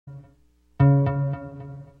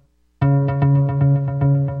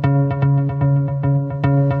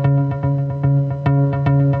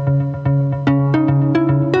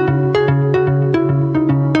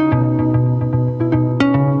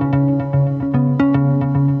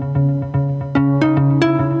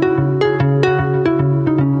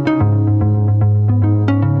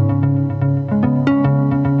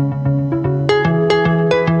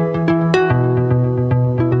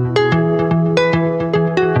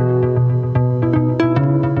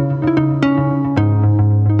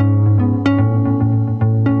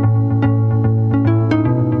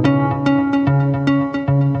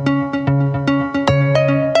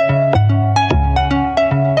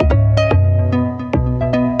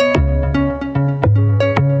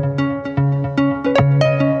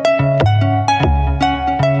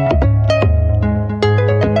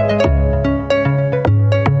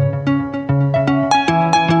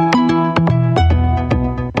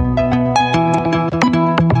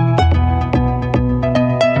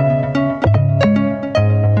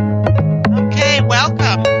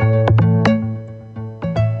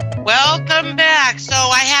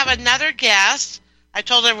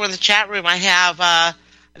told everyone in the chat room I have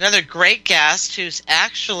another great guest who's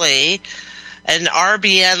actually an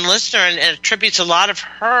RBN listener and attributes a lot of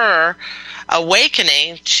her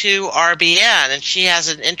awakening to RBN. And she has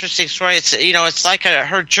an interesting story. It's like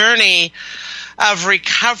her journey of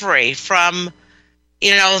recovery from,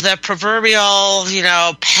 the proverbial,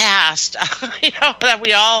 past, that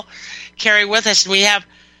we all carry with us. And we have,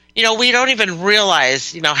 we don't even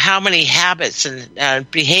realize, how many habits and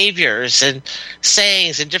behaviors and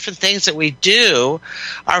sayings and different things that we do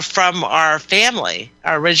are from our family,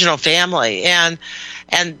 our original family. And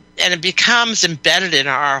it becomes embedded in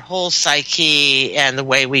our whole psyche and the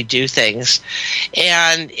way we do things.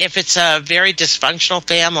 And if it's a very dysfunctional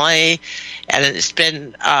family and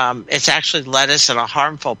it's actually led us in a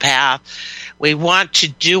harmful path, we want to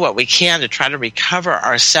do what we can to try to recover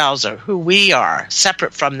ourselves or who we are,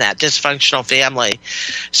 separate from that dysfunctional family.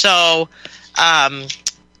 So,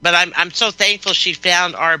 but I'm so thankful she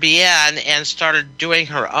found RBN and started doing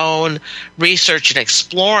her own research and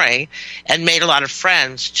exploring and made a lot of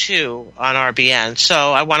friends, too, on RBN. So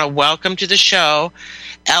I want to welcome to the show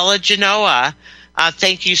Ella Genoa.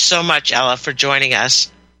 Thank you so much, Ella, for joining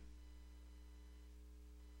us.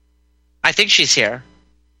 I think she's here.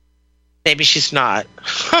 Maybe she's not.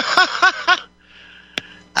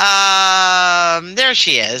 There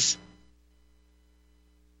she is.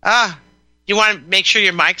 You want to make sure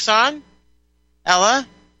your mic's on, Ella?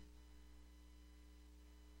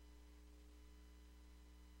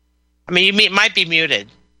 I mean, you might be muted.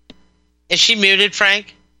 Is she muted,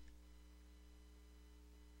 Frank?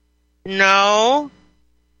 No?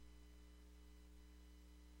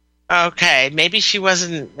 Okay, maybe she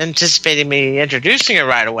wasn't anticipating me introducing her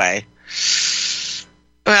right away.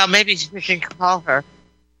 Well, maybe we can call her.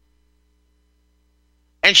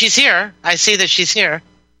 And she's here. I see that she's here.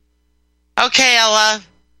 Okay, Ella,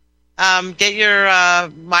 get your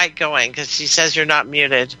mic going because she says you're not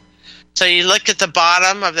muted. So you look at the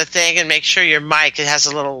bottom of the thing and make sure your mic, it has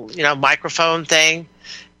a little, microphone thing.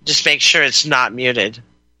 Just make sure it's not muted.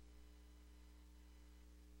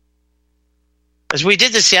 Because we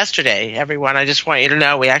did this yesterday, everyone. I just want you to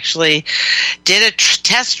know we actually did a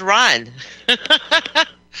test run.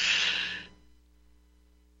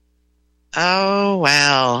 Oh,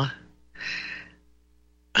 well.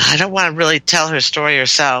 I don't want to really tell her story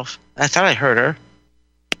herself. I thought I heard her.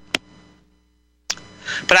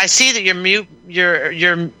 But I see that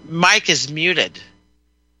your mic is muted.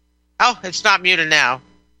 Oh, it's not muted now.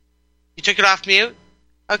 You took it off mute?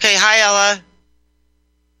 Okay, hi, Ella.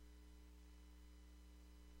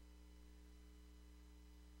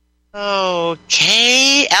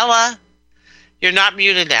 Okay, Ella, you're not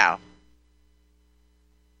muted now.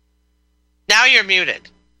 Now you're muted.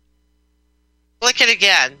 Click it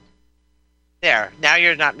again. There, now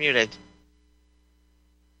you're not muted.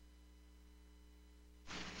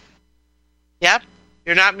 Yep,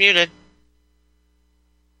 you're not muted.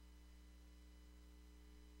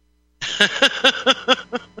 Do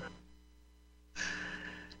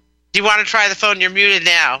you want to try the phone? You're muted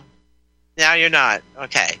now. Now you're not.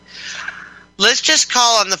 Okay. Let's just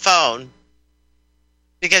call on the phone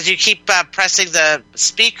because you keep pressing the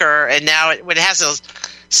speaker, and now when it has a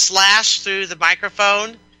slash through the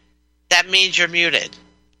microphone, that means you're muted.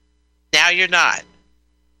 Now you're not.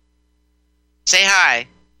 Say hi.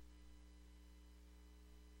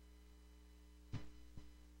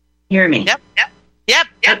 Hear me? Yep.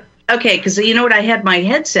 Okay, because you know what? I had my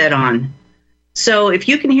headset on. So if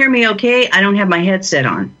you can hear me okay, I don't have my headset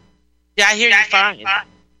on. Yeah, I hear you fine.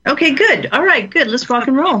 Okay, good. All right, good. Let's rock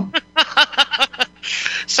and roll.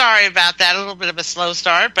 Sorry about that. A little bit of a slow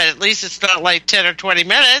start, but at least it's not like 10 or 20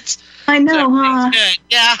 minutes. I know, so huh? Good.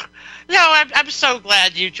 Yeah. No, I'm so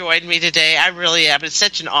glad you joined me today. I really am. It's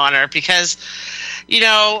such an honor because,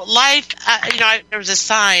 life, there was a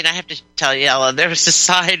sign, I have to tell you, Ella, there was a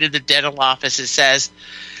sign in the dental office that says,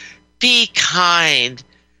 be kind,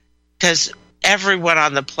 because everyone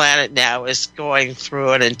on the planet now is going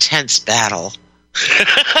through an intense battle.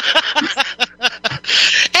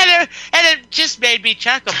 and it just made me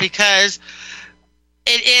chuckle because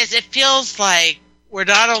it feels like we're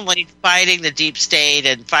not only fighting the deep state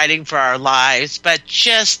and fighting for our lives, but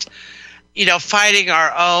just, fighting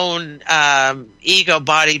our own ego,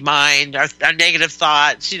 body, mind, our negative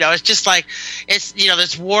thoughts. It's just like it's,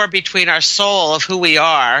 this war between our soul of who we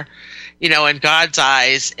are, in God's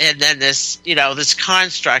eyes, and then this, this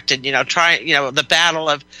construct and, trying, the battle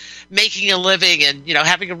of making a living and,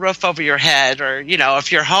 having a roof over your head or,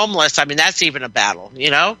 if you're homeless, I mean, that's even a battle,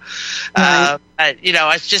 Right.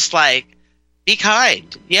 It's just like, Be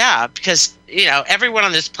kind. Yeah, because, everyone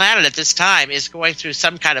on this planet at this time is going through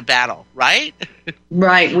some kind of battle, right?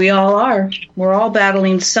 Right. We all are. We're all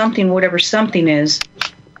battling something, whatever something is.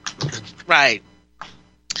 Right.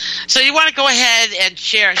 So you want to go ahead and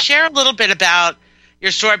share a little bit about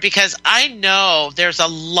your story, because I know there's a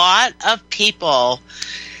lot of people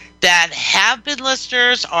that have been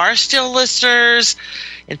listeners, are still listeners.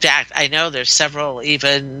 In fact, I know there's several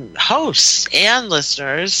even hosts and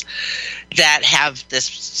listeners that have this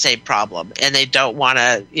same problem, and they don't want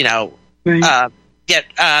to, Right. get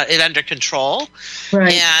it under control.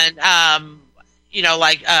 Right. And,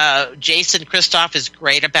 like Jason Christoff is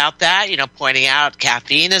great about that, pointing out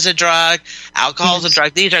caffeine is a drug, alcohol is a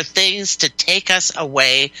drug. These are things to take us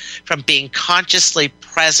away from being consciously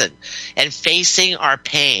present and facing our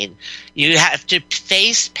pain. You have to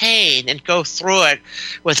face pain and go through it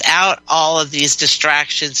without all of these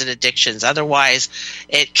distractions and addictions. Otherwise,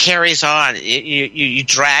 it carries on. You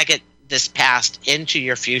drag this past into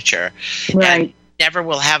your future. Right. And never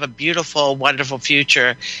will have a beautiful, wonderful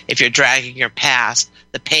future if you're dragging your past,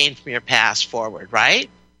 the pain from your past forward, right?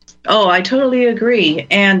 Oh, I totally agree.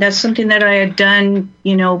 And that's something that I had done,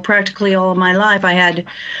 practically all of my life.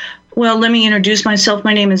 Let me introduce myself.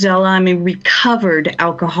 My name is Ella. I'm a recovered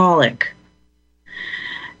alcoholic.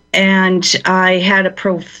 And I had a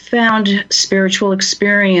profound spiritual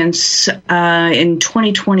experience in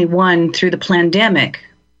 2021 through the pandemic.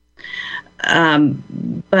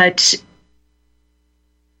 But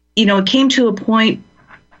it came to a point,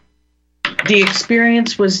 the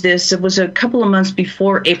experience was this. It was a couple of months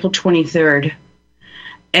before April 23rd.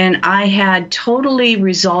 And I had totally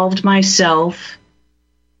resolved myself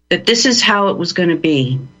that this is how it was going to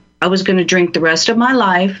be. I was going to drink the rest of my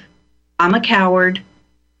life. I'm a coward.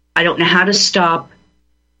 I don't know how to stop.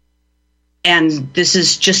 And this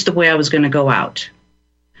is just the way I was going to go out.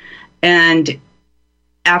 And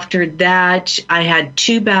after that, I had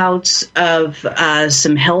 2 bouts of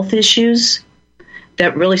some health issues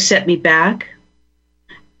that really set me back.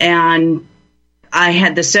 And I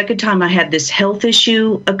had the second time I had this health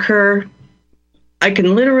issue occur. I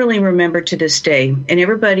can literally remember to this day, and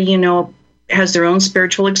everybody, has their own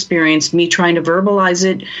spiritual experience. Me trying to verbalize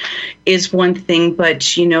it is one thing, but,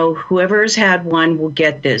 whoever has had one will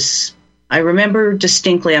get this. I remember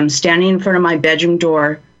distinctly, I'm standing in front of my bedroom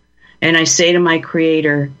door, and I say to my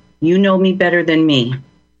Creator, you know me better than me.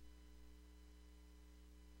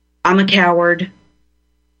 I'm a coward.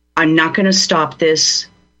 I'm not going to stop this.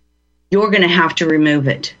 You're going to have to remove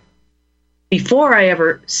it. Before I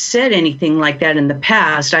ever said anything like that in the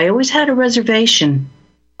past, I always had a reservation.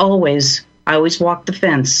 Always. I always walked the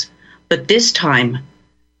fence. But this time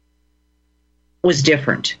was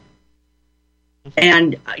different.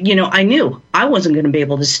 And, I knew I wasn't going to be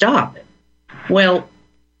able to stop. Well,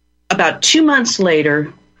 about 2 months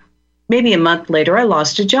later, maybe a month later, I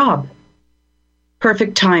lost a job.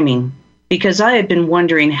 Perfect timing, because I had been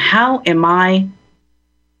wondering, how am I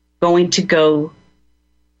going to go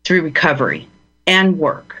through recovery and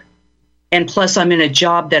work? And plus, I'm in a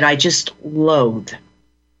job that I just loathe.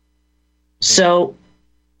 So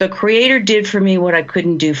the Creator did for me what I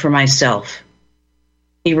couldn't do for myself.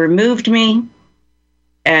 He removed me.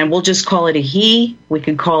 And we'll just call it a he. We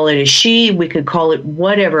could call it a she. We could call it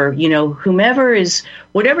whatever, whomever is,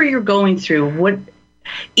 whatever you're going through.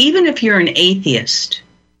 Even if you're an atheist,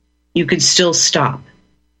 you could still stop.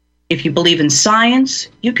 If you believe in science,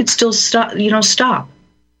 you could still stop. Stop.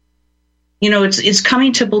 It's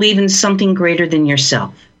coming to believe in something greater than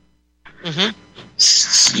yourself. Mm-hmm.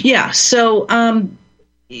 Yeah. So,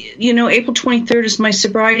 April 23rd is my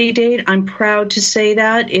sobriety date. I'm proud to say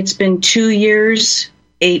that. It's been 2 years.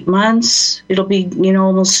 8 months. It'll be,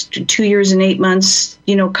 almost 2 years and 8 months,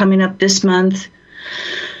 coming up this month.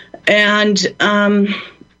 And, the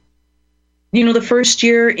first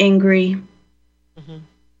year, Ingri,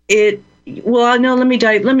 let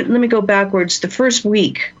me go backwards. The first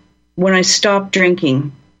week when I stopped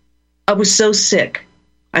drinking, I was so sick.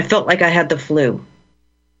 I felt like I had the flu.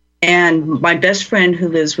 And my best friend who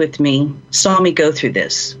lives with me saw me go through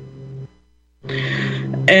this.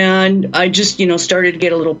 And I just, started to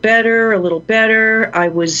get a little better. I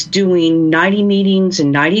was doing 90 meetings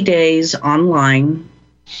in 90 days online.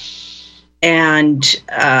 And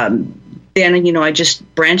then, I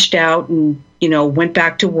just branched out and, went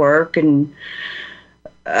back to work. And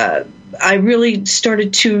I really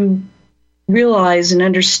started to realize and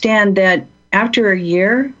understand that after a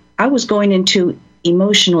year, I was going into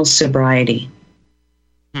emotional sobriety.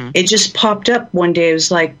 It just popped up one day. It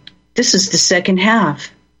was like, this is the second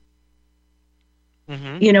half.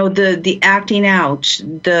 Mm-hmm. The acting out,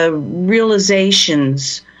 the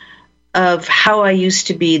realizations, of how I used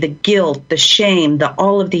to be, the guilt, the shame, the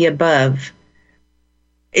all of the above,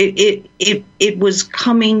 it was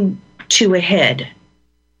coming to a head.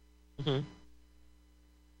 Mm-hmm.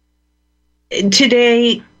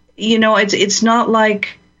 Today, it's not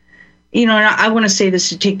like, and I want to say this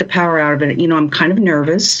to take the power out of it. I'm kind of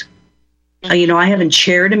nervous. Mm-hmm. I haven't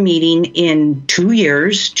chaired a meeting in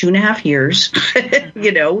 2.5 years.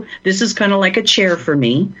 This is kind of like a chair for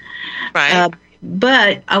me. Right.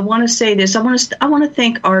 But I want to say this. I want to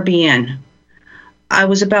thank RBN. I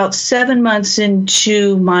was about 7 months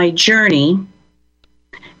into my journey,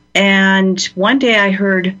 and one day I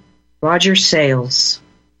heard Roger Sales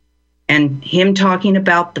and him talking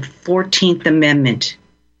about the 14th Amendment.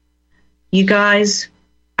 You guys,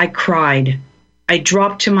 I cried. I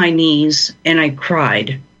dropped to my knees and I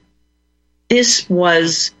cried. This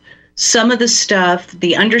was some of the stuff,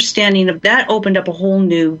 the understanding of that opened up a whole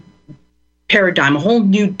new paradigm, a whole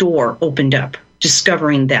new door opened up,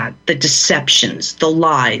 discovering that, the deceptions, the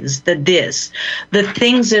lies, the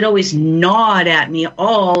things that always gnawed at me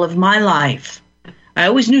all of my life. I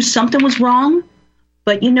always knew something was wrong,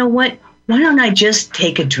 but you know what? Why don't I just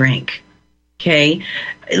take a drink? Okay.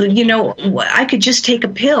 I could just take a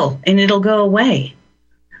pill and it'll go away.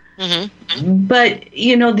 Mm-hmm. But,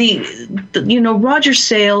 Roger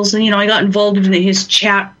Sales, I got involved in his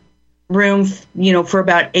chat room, for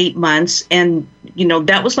about 8 months. And,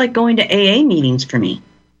 that was like going to AA meetings for me.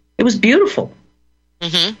 It was beautiful.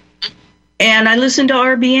 Mm-hmm. And I listened to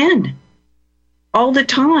RBN all the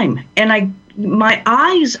time. And my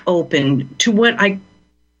eyes opened to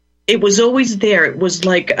it was always there. It was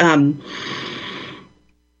like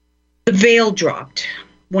the veil dropped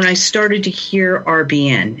when I started to hear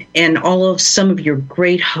RBN and all of some of your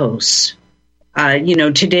great hosts.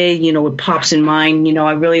 Today, it pops in mind.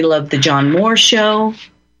 I really love the John Moore show.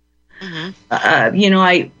 Mm-hmm.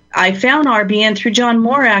 I found RBN through John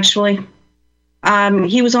Moore, actually.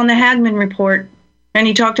 He was on the Hagman Report, and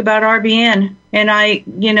he talked about RBN. And I,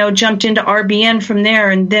 jumped into RBN from there.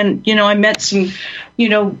 And then, I met some,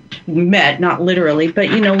 not literally, but,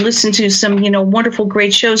 listened to some, wonderful,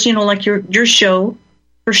 great shows, like your show,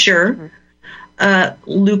 for sure.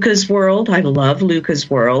 Luca's World. I love Luca's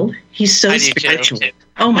World. He's so spiritual. Too.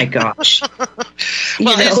 Oh, my gosh.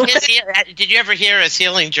 Did you ever hear his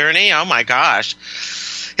healing journey? Oh, my gosh.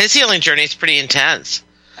 His healing journey is pretty intense.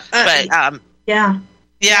 Yeah.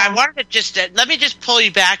 Yeah, I wanted to let me just pull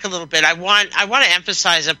you back a little bit. I want to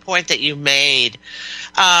emphasize a point that you made,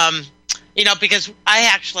 because I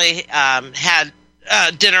actually had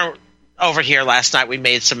dinner over here last night. We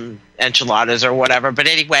made some enchiladas or whatever. But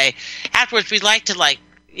anyway, afterwards we'd like to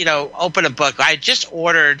open a book. I just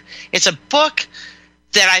ordered. It's a book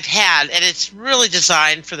that I've had, and it's really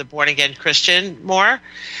designed for the born-again Christian more.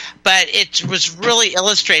 But it was really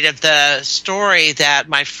illustrative. The story that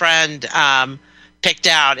my friend picked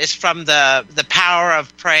out is from the Power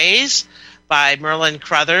of Praise by Merlin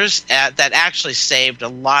Crothers that actually saved a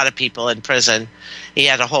lot of people in prison. He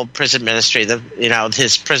had a whole prison ministry.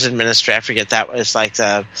 His prison ministry, I forget, that was like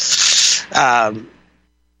the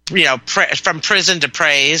from prison to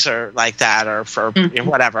praise or like that, or for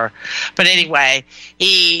whatever. But anyway,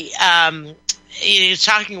 he was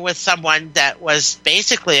talking with someone that was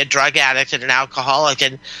basically a drug addict and an alcoholic,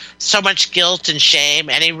 and so much guilt and shame,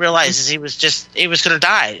 and he realizes he was going to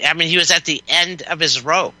die. I mean, he was at the end of his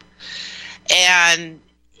rope. And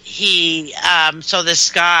so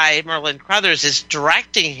this guy, Merlin Crothers, is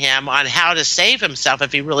directing him on how to save himself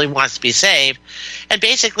if he really wants to be saved, and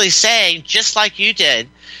basically saying, just like you did,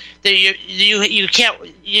 that you can't,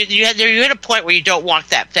 you hit a point where you don't walk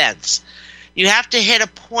that fence. You have to hit a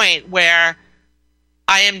point where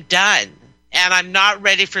I am done and I'm not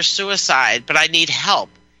ready for suicide, but I need help.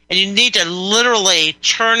 And you need to literally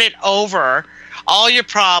turn it over, all your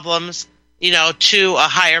problems, to a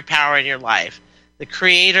higher power in your life. The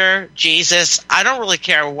Creator, Jesus, I don't really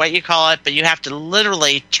care what you call it, but you have to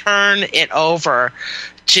literally turn it over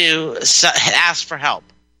to ask for help.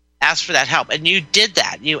 Ask for that help. And you did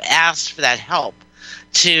that. You asked for that help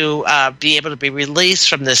to be able to be released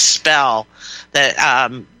from this spell that,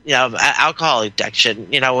 alcohol addiction,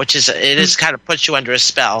 which is kind of puts you under a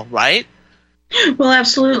spell, right? Well,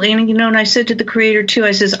 absolutely. And, and I said to the Creator, too,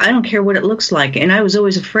 I says, I don't care what it looks like. And I was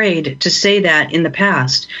always afraid to say that in the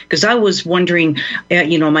past, because I was wondering,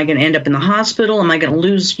 am I going to end up in the hospital? Am I going to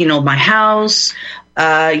lose, my house?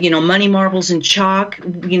 Money, marbles, and chalk,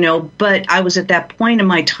 but I was at that point in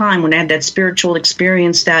my time when I had that spiritual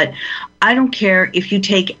experience that I don't care if you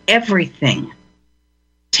take everything,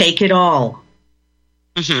 take it all.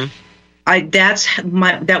 Mm-hmm.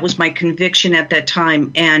 That was my conviction at that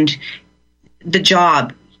time. And the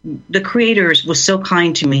job, the Creator was so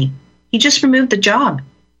kind to me. He just removed the job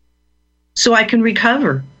so I can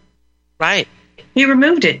recover. Right. He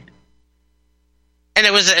removed it. And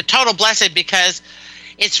it was a total blessing, because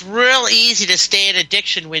it's real easy to stay in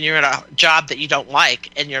addiction when you're in a job that you don't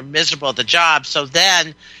like and you're miserable at the job. So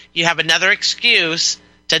then you have another excuse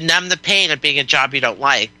to numb the pain of being a job you don't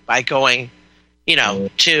like by going,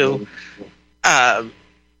 to,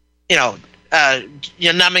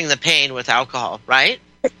 you're numbing the pain with alcohol, right?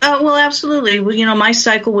 Well, absolutely. Well, my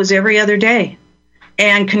cycle was every other day,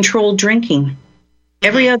 and controlled drinking.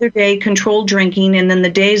 Every other day, controlled drinking. And then the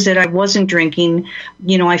days that I wasn't drinking,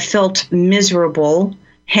 I felt miserable,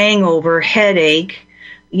 hangover, headache.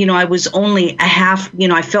 I was only a half,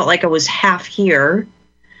 I felt like I was half here,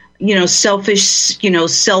 selfish,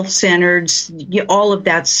 self-centered, all of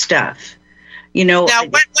that stuff. Now,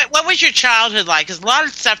 what was your childhood like? Because a lot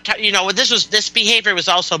of stuff, this behavior was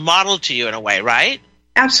also modeled to you in a way, right?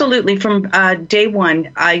 Absolutely. From day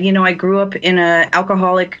one, I grew up in an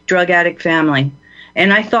alcoholic, drug addict family.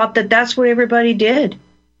 And I thought that that's what everybody did.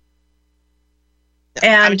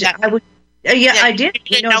 And I did.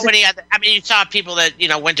 You didn't know any other. I mean, you saw people that,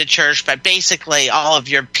 went to church, but basically all of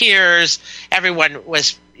your peers, everyone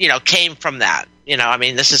was, came from that.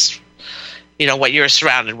 This is, what you were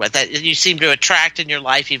surrounded with. That you seem to attract in your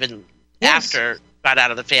life even after got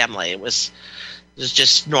out of the family. It was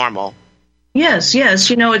just normal. Yes.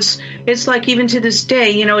 It's like, even to this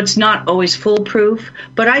day, it's not always foolproof,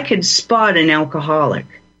 but I could spot an alcoholic.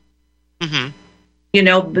 Mm-hmm.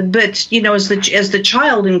 But as the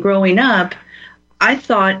child and growing up, I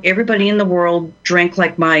thought everybody in the world drank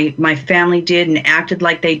like my family did and acted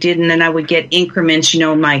like they did, and then I would get increments,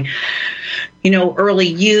 in my early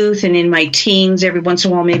youth and in my teens. Every once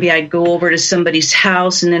in a while, maybe I'd go over to somebody's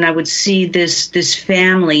house, and then I would see this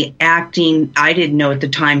family acting, I didn't know at the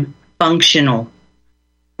time, functional.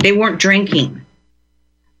 They weren't drinking.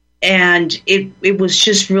 And it was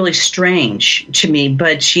just really strange to me.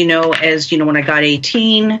 But, when I got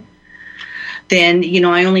 18, then,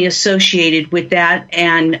 I only associated with that.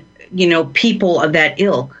 And, people of that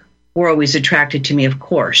ilk were always attracted to me, of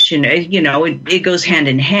course. It goes hand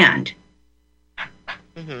in hand.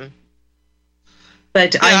 Mm-hmm.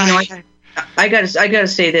 But, I gotta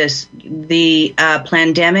say this. The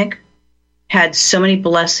pandemic had so many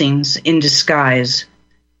blessings in disguise.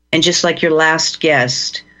 And just like your last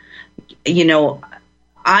guest,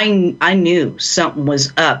 I knew something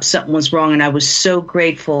was up, something was wrong, and I was so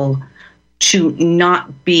grateful to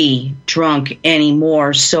not be drunk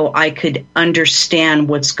anymore so I could understand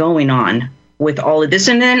what's going on with all of this.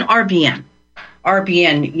 And then RBN,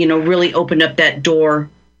 really opened up that door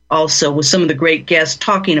also with some of the great guests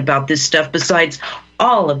talking about this stuff besides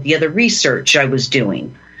all of the other research I was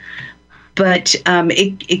doing. But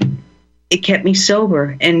it kept me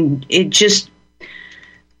sober, and it just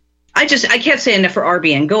I can't say enough for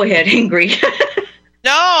RBN. Go ahead, Ingri.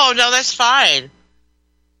 No, that's fine.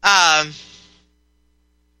 I'm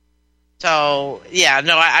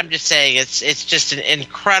just saying it's just an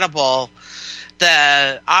incredible,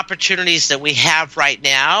 the opportunities that we have right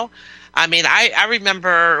now. I mean, I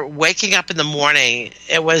remember waking up in the morning.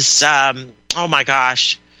 It was, oh my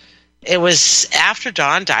gosh. It was after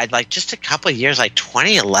Dawn died, like just a couple of years, like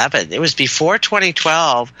 2011. It was before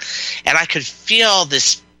 2012, and I could feel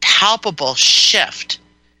this palpable shift.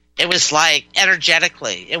 It was like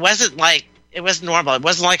energetically. It wasn't normal. It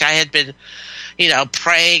wasn't like I had been,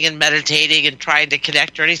 praying and meditating and trying to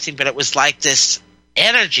connect or anything, but it was like this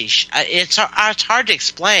energy. It's hard to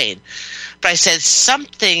explain. But I said,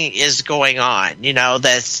 something is going on,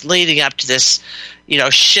 that's leading up to this,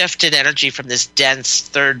 shift in energy from this dense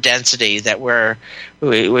third density that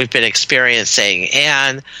we've been experiencing.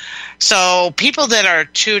 And so people that are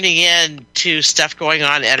tuning in to stuff going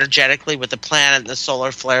on energetically with the planet and the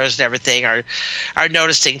solar flares and everything are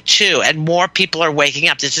noticing too. And more people are waking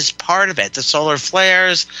up. This is part of it. The solar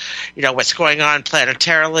flares, what's going on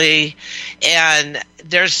planetarily. And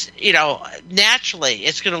there's, naturally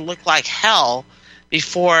it's going to look like hell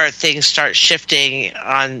before things start shifting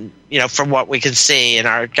on, from what we can see in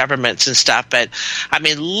our governments and stuff. But, I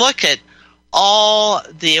mean, look at all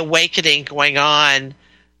the awakening going on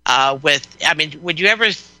would you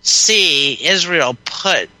ever see Israel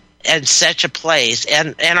put in such a place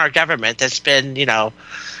and our government that's been,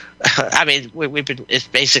 we've been, it's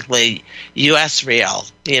basically U.S. real,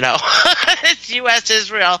 it's U.S.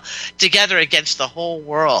 Israel together against the whole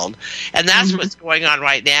world. And that's what's going on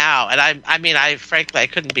right now. And I frankly, I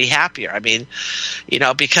couldn't be happier.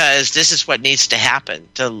 Because this is what needs to happen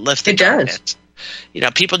to lift the darkness.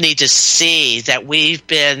 People need to see that we've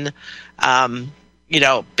been,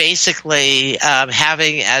 basically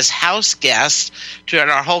having as house guests to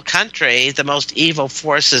our whole country the most evil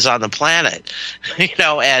forces on the planet,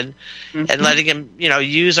 and letting them,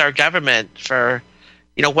 use our government for,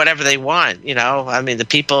 whatever they want. I mean, the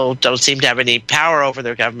people don't seem to have any power over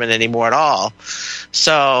their government anymore at all.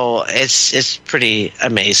 So it's pretty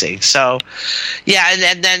amazing. So, yeah,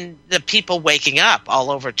 and then the people waking up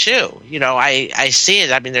all over too. I see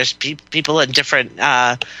it. I mean, there's people in different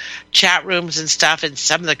chat rooms and stuff, and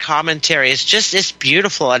some of the commentary is just it's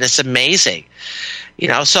beautiful and it's amazing.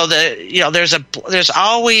 So there's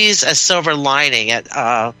always a silver lining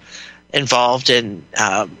involved in.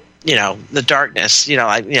 The darkness, with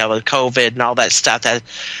COVID and all that stuff that,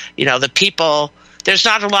 the people, there's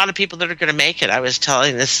not a lot of people that are going to make it. I was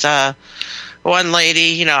telling this one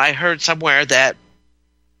lady, I heard somewhere that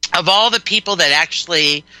of all the people that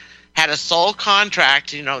actually had a soul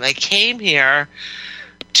contract, they came here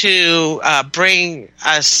to bring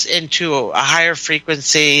us into a higher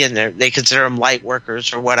frequency, and they consider them light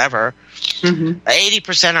workers or whatever,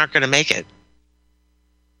 80% aren't going to make it.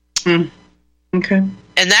 Okay.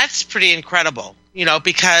 And that's pretty incredible,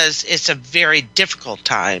 because it's a very difficult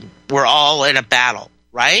time. We're all in a battle,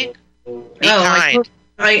 right? Be kind.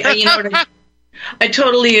 I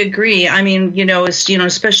totally agree. I mean,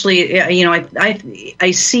 especially,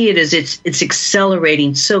 I see it as it's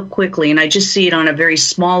accelerating so quickly, and I just see it on a very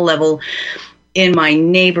small level in my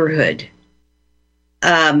neighborhood.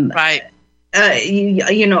 Right.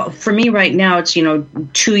 For me right now, it's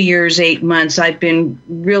 2 years, 8 months. I've been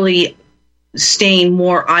really staying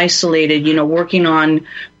more isolated, working on,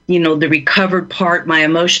 the recovered part, my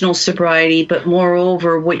emotional sobriety, but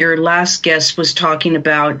moreover, what your last guest was talking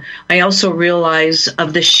about, I also realize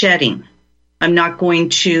of the shedding. I'm not going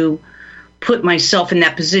to put myself in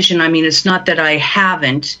that position. I mean, it's not that I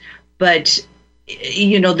haven't, but,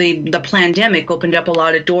 the pandemic opened up a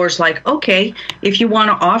lot of doors like, okay, if you want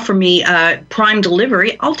to offer me prime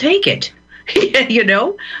delivery, I'll take it.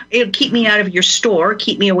 It'll keep me out of your store,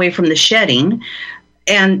 keep me away from the shedding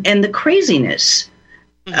and the craziness,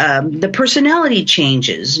 the personality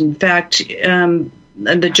changes. In fact,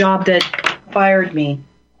 the job that fired me,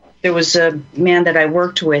 there was a man that I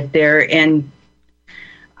worked with there, and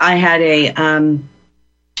I had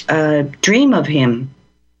a dream of him,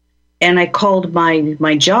 and I called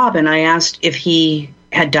my job and I asked if he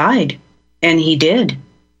had died, and he did.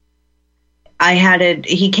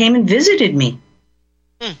 He came and visited me.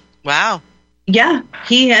 Wow. Yeah,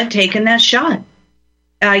 he had taken that shot.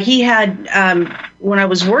 He had, when I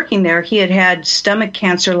was working there, he had stomach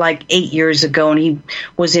cancer like 8 years ago, and he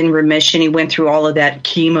was in remission. He went through all of that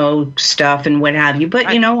chemo stuff and what have you. But,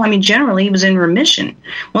 generally he was in remission.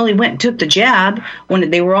 Well, he went and took the jab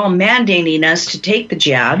when they were all mandating us to take the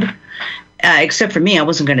jab, except for me. I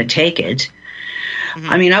wasn't going to take it.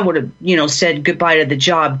 I mean, I would have, said goodbye to the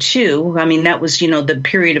job, too. I mean, that was, the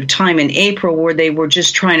period of time in April where they were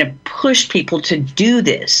just trying to push people to do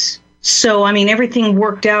this. So, I mean, everything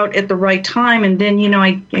worked out at the right time. And then,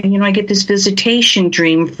 I get this visitation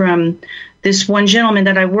dream from this one gentleman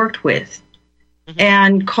that I worked with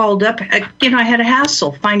and called up. I had a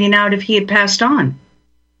hassle finding out if he had passed on.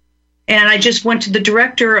 And I just went to the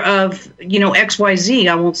director of, XYZ,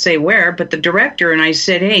 I won't say where, but the director, and I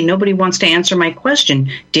said, hey, nobody wants to answer my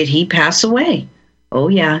question. Did he pass away? Oh,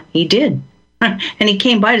 yeah, he did. And he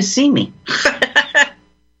came by to see me.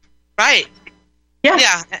 Right. Yeah.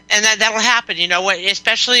 Yeah, and that'll happen,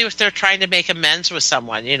 especially if they're trying to make amends with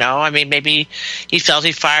someone, I mean, maybe he felt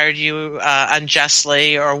he fired you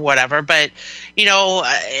unjustly or whatever, but,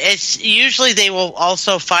 it's usually they will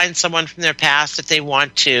also find someone from their past that they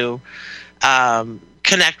want to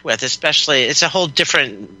connect with, especially it's a whole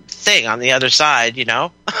different thing on the other side,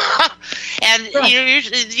 and,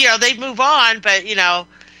 usually, they move on, but,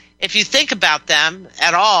 if you think about them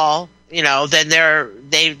at all, then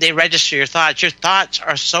they register your thoughts. Your thoughts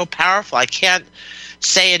are so powerful. I can't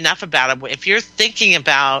say enough about them. If you're thinking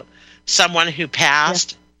about someone who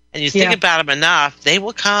passed and you think about them enough, they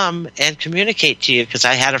will come and communicate to you. Because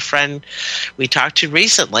I had a friend we talked to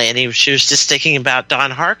recently, and she was just thinking about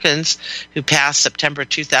Don Harkins, who passed September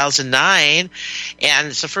 2009. And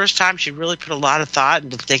it's the first time she really put a lot of thought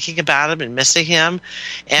into thinking about him and missing him.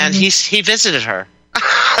 And he visited her.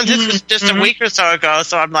 This was just a week or so ago,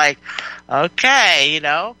 so I'm like, okay,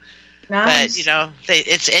 Nice. But,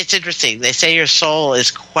 it's interesting. They say your soul is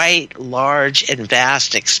quite large and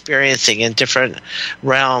vast, experiencing in different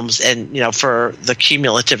realms, and, for the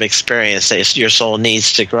cumulative experience, your soul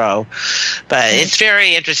needs to grow. But it's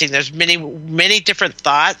very interesting. There's many, many different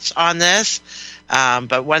thoughts on this.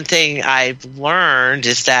 But one thing I've learned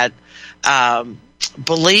is that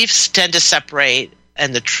beliefs tend to separate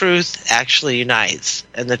and the truth actually unites.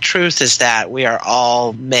 And the truth is that we are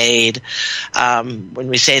all made, when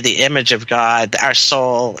we say the image of God, our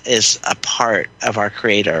soul is a part of our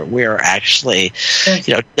Creator. We are actually,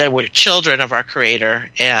 we're children of our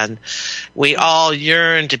Creator, and we all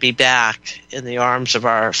yearn to be back in the arms of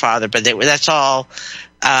our Father. But that's all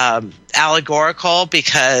allegorical,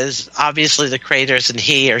 because obviously the Creator isn't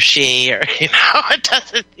he or she, or it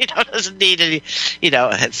doesn't need any,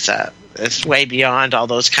 it's way beyond all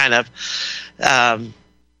those kind of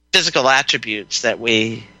physical attributes that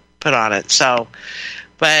we put on it. So,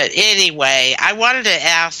 but anyway, I wanted to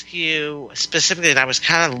ask you specifically, and I was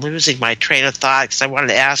kind of losing my train of thought, because I wanted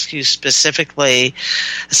to ask you specifically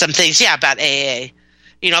some things, about AA.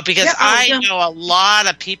 Because I know a lot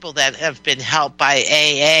of people that have been helped by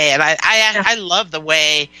AA, and I love the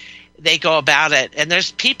way they go about it. And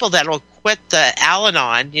there's people that will quit the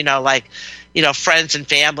Al-Anon, friends and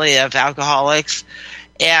family of alcoholics,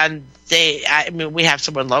 and we have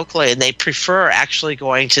someone locally, and they prefer actually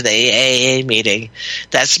going to the AA meeting.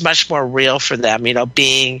 That's much more real for them,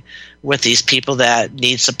 being with these people that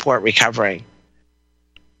need support recovering.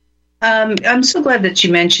 I'm so glad that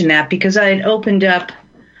you mentioned that, because I had opened up.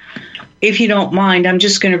 If you don't mind, I'm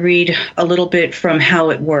just going to read a little bit from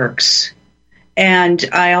how it works. And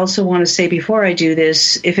I also want to say before I do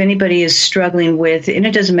this, if anybody is struggling with, and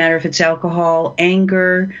it doesn't matter if it's alcohol,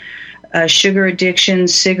 anger, sugar addiction,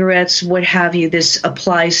 cigarettes, what have you, this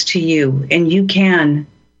applies to you. And you can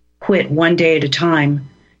quit one day at a time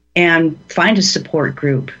and find a support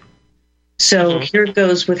group. So here it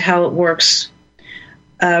goes with how it works.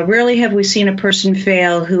 Rarely have we seen a person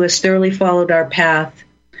fail who has thoroughly followed our path.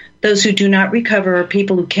 Those who do not recover are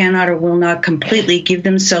people who cannot or will not completely give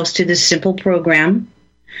themselves to this simple program,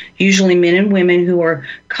 usually men and women who are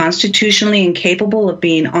constitutionally incapable of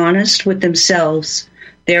being honest with themselves.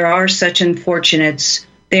 There are such unfortunates.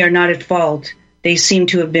 They are not at fault. They seem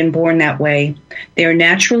to have been born that way. They are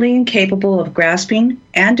naturally incapable of grasping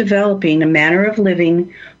and developing a manner of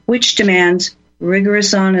living which demands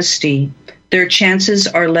rigorous honesty. Their chances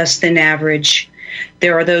are less than average.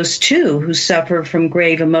 There are those, too, who suffer from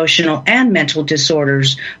grave emotional and mental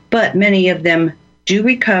disorders, but many of them do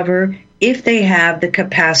recover if they have the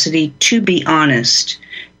capacity to be honest.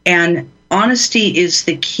 And honesty is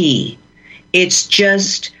the key. It's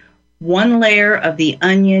just one layer of the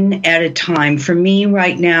onion at a time. For me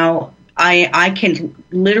right now, I can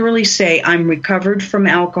literally say I'm recovered from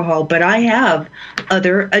alcohol, but I have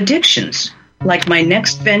other addictions. Like my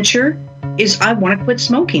next venture is I want to quit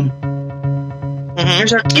smoking.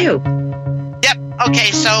 Here's our cue. Yep.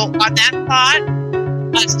 Okay, so on that thought,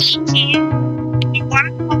 stay tuned. If you want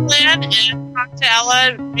to call in and talk to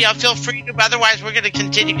Ella, feel free to. Otherwise, we're going to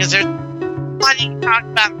continue, because there's plenty to talk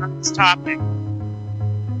about on this topic.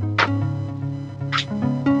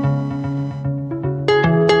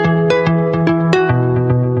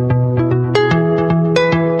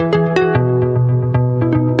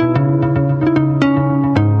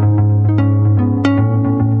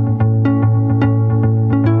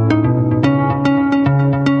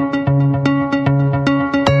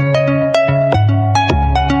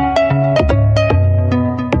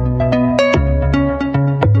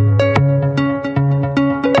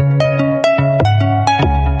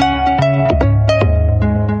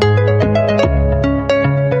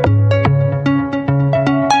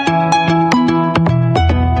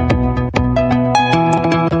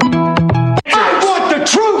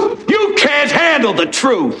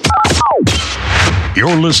 Truth.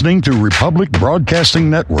 You're listening to Republic Broadcasting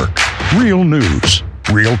Network. Real news,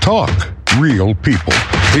 real talk, real people.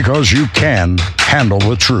 Because you can handle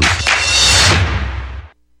the truth.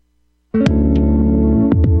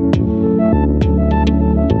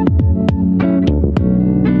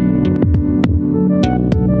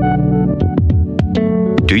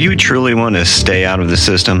 Do you truly want to stay out of the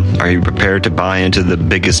system? Are you prepared to buy into the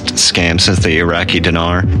biggest scam since the Iraqi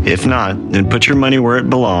dinar? If not, then put your money where it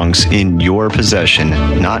belongs, in your possession,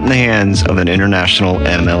 not in the hands of an international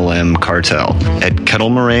MLM cartel. At Kettle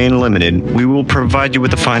Moraine Limited, we will provide you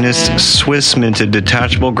with the finest Swiss-minted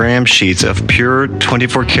detachable gram sheets of pure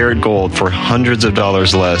 24-karat gold for hundreds of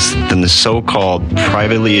dollars less than the so-called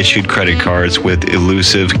privately issued credit cards with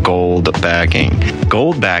elusive gold backing.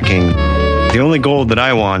 Gold backing? The only gold that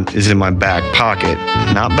I want is in my back pocket,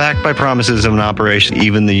 not backed by promises of an operation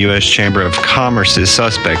even the U.S. Chamber of Commerce is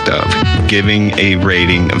suspect of, giving a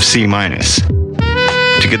rating of C-.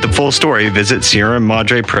 To get the full story, visit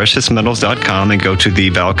SierraMadrePreciousMetals.com and go to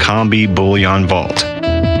the Valcambi Bullion Vault.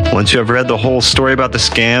 Once you have read the whole story about the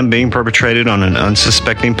scam being perpetrated on an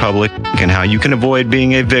unsuspecting public and how you can avoid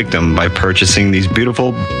being a victim by purchasing these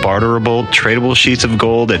beautiful, barterable, tradable sheets of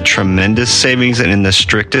gold at tremendous savings and in the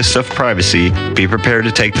strictest of privacy, be prepared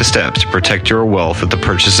to take the steps to protect your wealth with the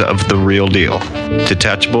purchase of the real deal.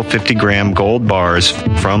 Detachable 50-gram gold bars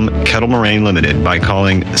from Kettle Moraine Limited by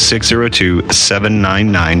calling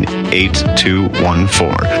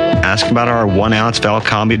 602-799-8214. Ask about our 1-ounce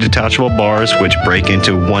Valcombi detachable bars, which break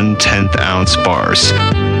into 1/10 ounce bars.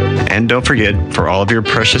 And don't forget, for all of your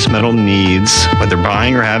precious metal needs, whether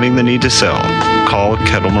buying or having the need to sell, call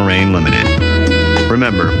Kettle Moraine Limited.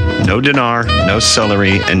 Remember, no dinar, no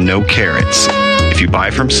celery, and no carrots. If you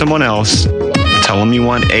buy from someone else, tell them you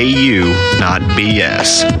want AU, not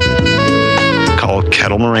BS. Call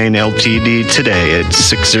Kettle Moraine Ltd. today at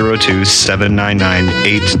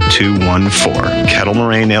 602-799-8214. Kettle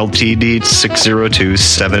Moraine Ltd.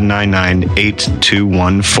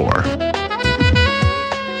 602-799-8214.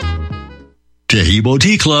 Tahibo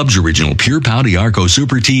Tea Club's original Pure Pouty Arco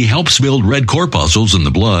Super Tea helps build red corpuscles in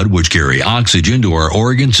the blood, which carry oxygen to our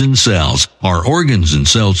organs and cells. Our organs and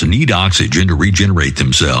cells need oxygen to regenerate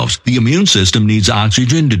themselves. The immune system needs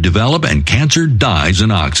oxygen to develop, and cancer dies in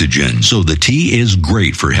oxygen. So the tea is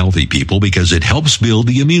great for healthy people because it helps build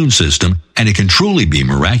the immune system, and it can truly be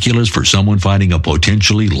miraculous for someone fighting a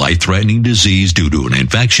potentially life-threatening disease due to an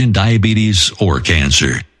infection, diabetes, or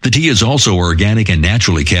cancer. The tea is also organic and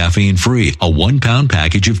naturally caffeine-free. A 1-pound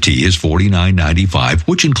package of tea is $49.95,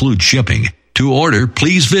 which includes shipping. To order,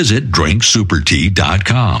 please visit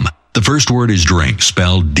drinksupertea.com. The first word is drink,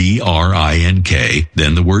 spelled D-R-I-N-K,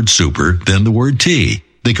 then the word super, then the word tea.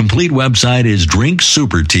 The complete website is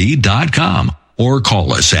drinksupertea.com. Or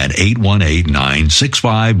call us at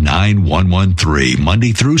 818-965-9113,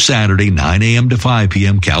 Monday through Saturday, 9 a.m. to 5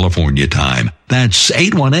 p.m. California time. That's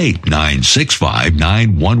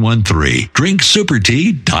 818-965-9113,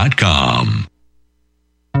 drinksupertea.com.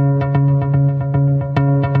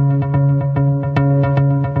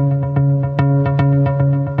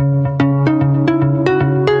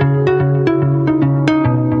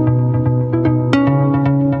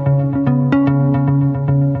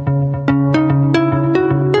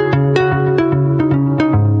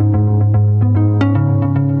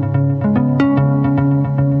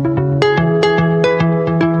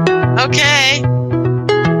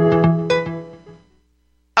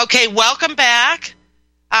 Okay, welcome back.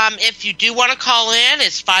 If you do want to call in,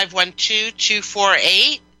 it's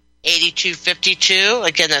 512-248-8252.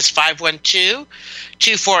 Again, that's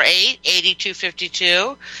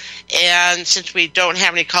 512-248-8252. And since we don't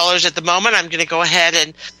have any callers at the moment, I'm going to go ahead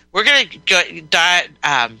and we're going to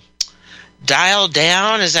dial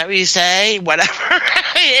down, is that what you say? Whatever,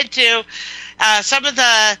 into some of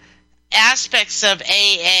the aspects of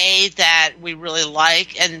AA that we really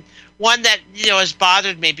like, and one that has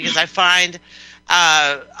bothered me because I find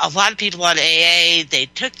a lot of people on AA, they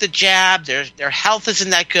took the jab, their health isn't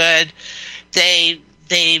that good, they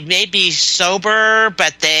may be sober,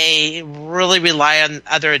 but they really rely on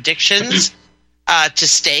other addictions to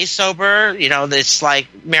stay sober. It's like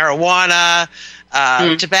marijuana,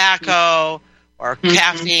 tobacco, or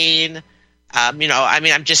caffeine. I'm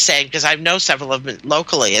just saying because I know several of them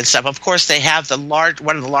locally and stuff. Of course, they have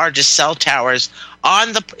one of the largest cell towers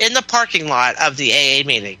in the parking lot of the AA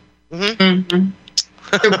meeting. Well,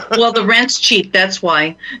 the rent's cheap. That's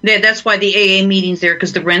why. That's why the AA meeting's there,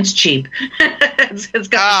 because the rent's cheap. it's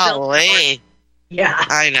got golly. Yeah,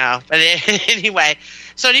 I know. But anyway,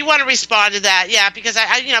 so do you want to respond to that? Yeah, because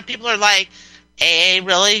I people are like, AA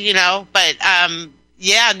really, but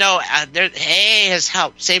yeah, no, AA has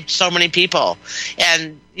saved so many people,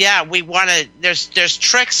 and yeah, we want to. There's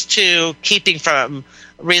tricks to keeping from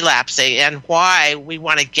relapsing, and why we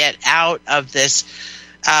want to get out of this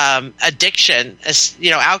addiction.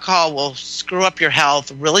 Alcohol will screw up your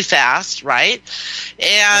health really fast, right?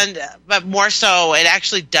 But more so, it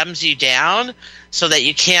actually dumbs you down so that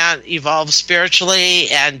you can't evolve spiritually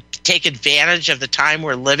and take advantage of the time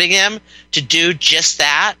we're living in to do just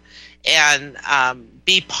that, and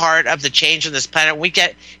be part of the change on this planet.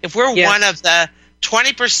 If we're one of the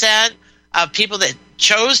 20% of people that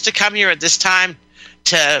chose to come here at this time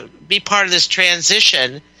to be part of this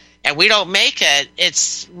transition, and we don't make it,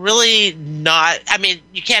 it's really not,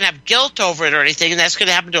 you can't have guilt over it or anything, and that's going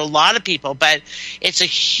to happen to a lot of people, but it's a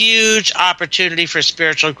huge opportunity for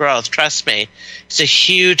spiritual growth. Trust me. It's a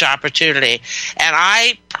huge opportunity. And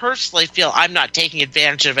I personally feel I'm not taking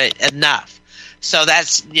advantage of it enough. So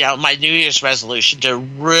that's, my New Year's resolution, to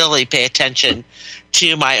really pay attention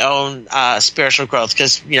to my own spiritual growth,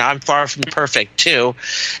 because, I'm far from perfect too,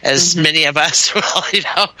 as many of us will,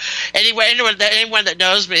 anyone that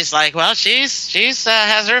knows me is like, well, she's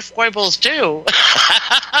has her foibles too.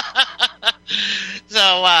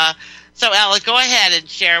 So Ella, go ahead and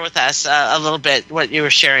share with us a little bit what you were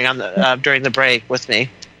sharing on the during the break with me.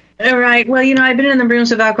 All right. Well, I've been in the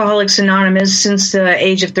rooms of Alcoholics Anonymous since the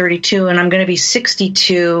age of 32, and I'm going to be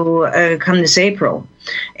 62 come this April.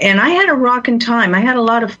 And I had a rockin' time. I had a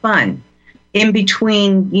lot of fun in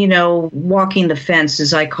between, walking the fence,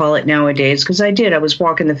 as I call it nowadays, because I was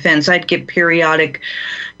walking the fence. I'd get periodic,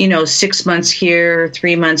 6 months here,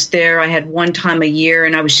 3 months there. I had one time a year,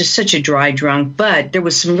 and I was just such a dry drunk. But there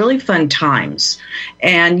was some really fun times.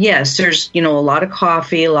 And yes, there's, a lot of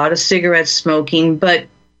coffee, a lot of cigarette smoking, but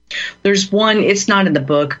there's one, it's not in the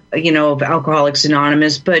book, of Alcoholics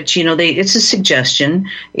Anonymous, but, it's a suggestion,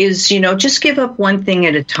 is, just give up one thing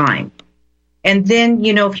at a time. And then,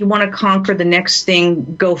 if you want to conquer the next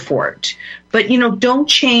thing, go for it. But, don't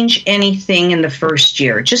change anything in the first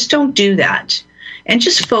year. Just don't do that. And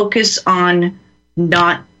just focus on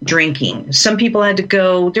not drinking. Some people had to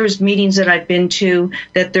go, there's meetings that I've been to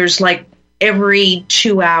that there's like every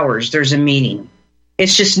 2 hours there's a meeting.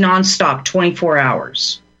 It's just nonstop, 24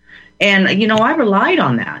 hours. And, I relied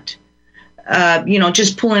on that.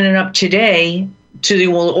 Just pulling it up today to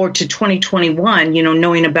 2021,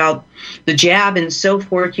 knowing about the jab and so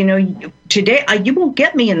forth, today you won't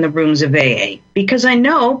get me in the rooms of AA because I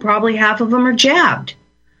know probably half of them are jabbed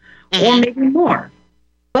or maybe more.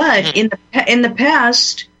 But in the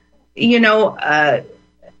past,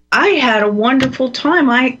 I had a wonderful time.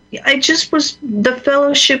 I just was, the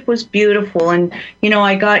fellowship was beautiful. And,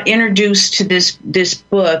 I got introduced to this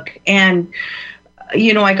book, and,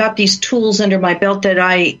 I got these tools under my belt that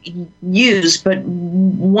I use. But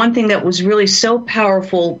one thing that was really so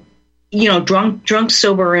powerful, drunk,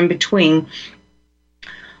 sober, in between,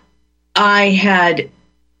 I had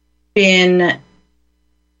been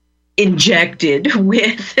injected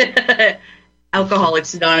with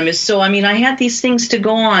Alcoholics Anonymous. So, I had these things to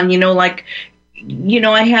go on,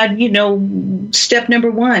 I had, step number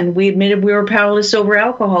 1, we admitted we were powerless over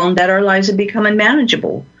alcohol and that our lives had become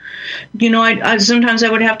unmanageable. I sometimes I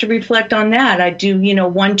would have to reflect on that. I do,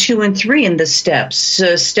 1, 2, and 3 in the steps.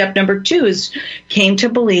 Step number 2 is came to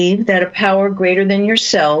believe that a power greater than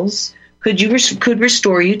yourselves could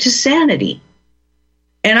restore you to sanity.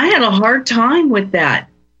 And I had a hard time with that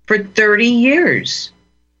for 30 years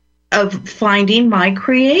of finding my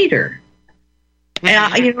creator.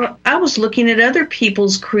 And I was looking at other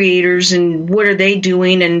people's creators and what are they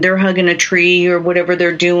doing, and they're hugging a tree or whatever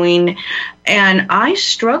they're doing. And I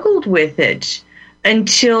struggled with it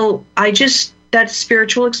until that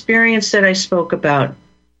spiritual experience that I spoke about,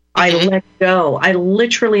 I let go. I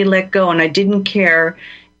literally let go, and I didn't care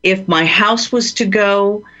if my house was to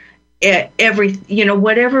go,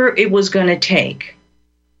 whatever it was going to take.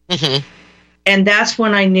 And that's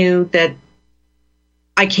when I knew that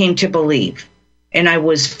I came to believe. And I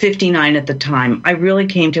was 59 at the time. I really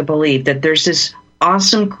came to believe that there's this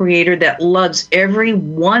awesome creator that loves every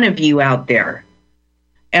one of you out there.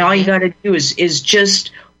 And all you got to do is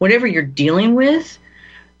just, whatever you're dealing with,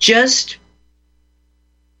 just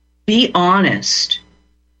be honest.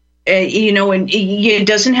 And it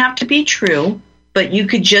doesn't have to be true, but you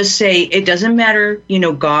could just say, it doesn't matter,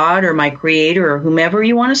 God or my creator or whomever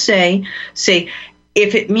you want to say,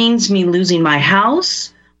 if it means me losing my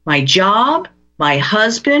house, my job, my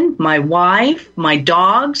husband, my wife, my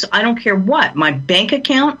dogs, I don't care what, my bank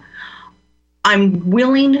account, I'm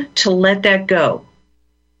willing to let that go.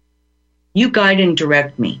 You guide and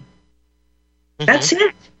direct me. That's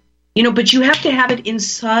it. But you have to have it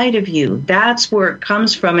inside of you. That's where it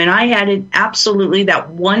comes from. And I had it absolutely that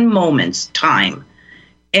one moment's time.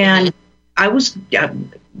 And I was,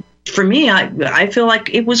 for me, I feel like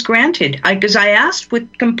it was granted because I asked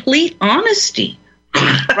with complete honesty.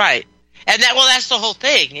 Right. And that's the whole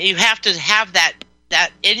thing. You have to have that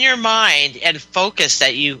in your mind and focus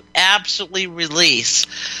that you absolutely release,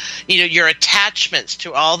 your attachments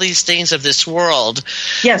to all these things of this world.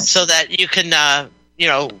 Yes. So that you can,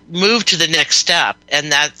 move to the next step.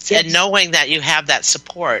 And and knowing that you have that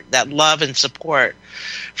support, that love and support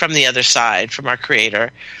from the other side, from our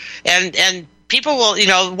creator. And people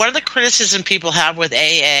will, one of the criticism people have with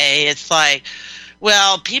AA, it's like,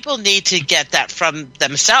 well, people need to get that from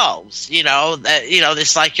themselves,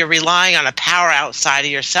 it's like you're relying on a power outside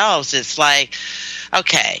of yourselves. It's like,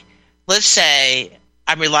 okay, let's say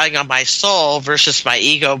I'm relying on my soul versus my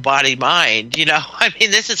ego, body, mind. I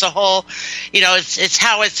mean, this is a whole, it's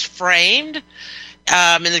how it's framed.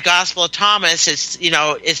 In the Gospel of Thomas,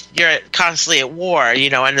 you're constantly at war,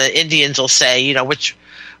 and the Indians will say,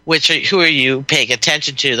 who are you paying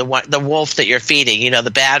attention to? The wolf that you're feeding,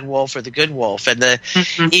 the bad wolf or the good wolf, and the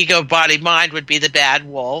ego, body, mind would be the bad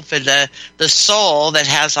wolf, and the soul that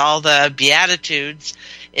has all the beatitudes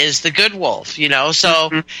is the good wolf,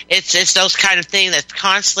 So it's those kind of things that's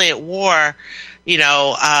constantly at war,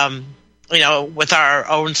 with our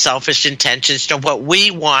own selfish intentions, what we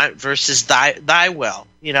want versus thy will,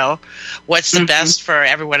 what's the best for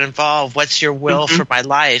everyone involved? What's your will for my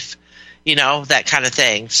life? That kind of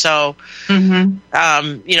thing. So,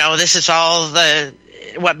 this is all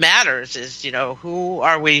what matters is, who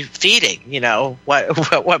are we feeding?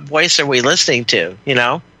 What voice are we listening to?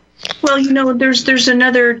 Well, there's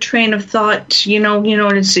another train of thought, and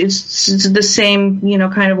it's the same,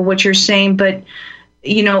 kind of what you're saying, but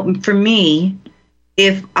for me,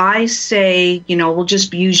 if I say, we'll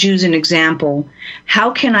just use an example,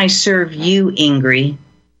 how can I serve you, Ingri?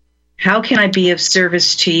 How can I be of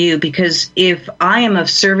service to you? Because if I am of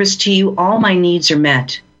service to you, all my needs are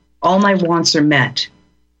met. All my wants are met.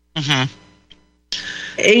 Mm-hmm.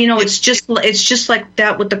 It's just like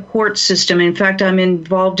that with the court system. In fact, I'm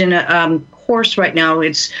involved in a course right now.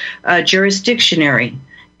 It's jurisdictionary.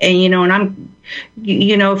 And, and I'm,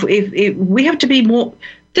 if we have to be more,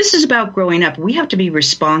 this is about growing up. We have to be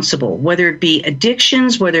responsible, whether it be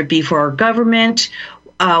addictions, whether it be for our government,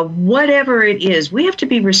 whatever it is, we have to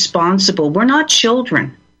be responsible. We're not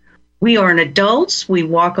children. We are adults. We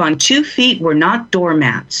walk on 2 feet. We're not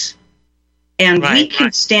doormats. And we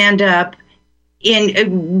can stand up.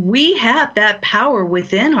 We have that power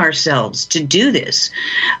within ourselves to do this.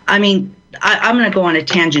 I mean, I'm going to go on a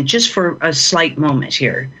tangent just for a slight moment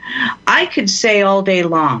here. I could say all day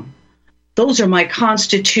long, those are my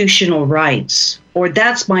constitutional rights, or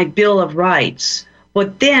that's my Bill of Rights.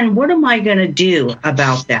 But then what am I going to do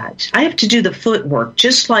about that? I have to do the footwork,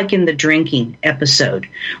 just like in the drinking episode.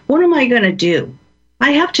 What am I going to do?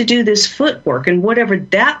 I have to do this footwork, and whatever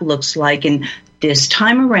that looks like. And this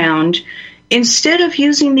time around, instead of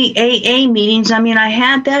using the AA meetings, I mean, I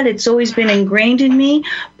had that. It's always been ingrained in me,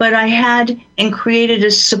 but I had and created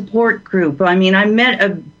a support group. I mean, I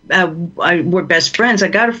met we're best friends. I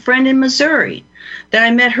got a friend in Missouri. Then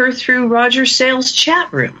I met her through Roger Sales'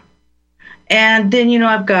 chat room. And then,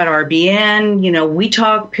 I've got RBN, we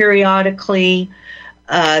talk periodically.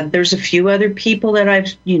 There's a few other people that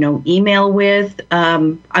I've, email with.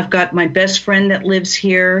 I've got my best friend that lives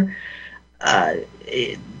here. I've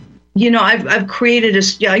created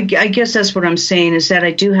I guess that's what I'm saying is that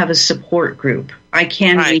I do have a support group. I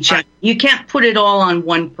can reach out. You can't put it all on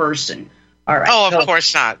one person. All right. Oh, of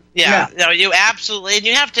course not. Yeah. No, you absolutely, and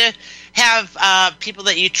you have to have people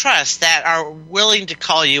that you trust that are willing to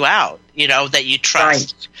call you out, that you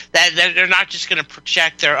trust. Right. That they're not just going to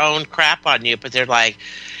project their own crap on you, but they're like,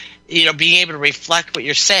 being able to reflect what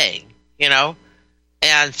you're saying, and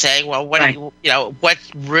saying, well,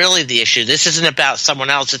 what's really the issue? This isn't about someone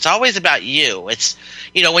else. It's always about you. It's,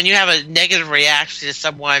 when you have a negative reaction to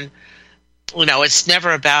someone, it's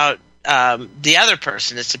never about the other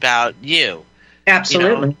person. It's about you.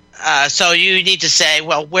 Absolutely. So you need to say,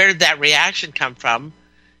 well, where did that reaction come from?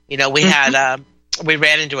 We had we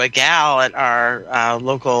ran into a gal at our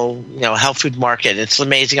local health food market. It's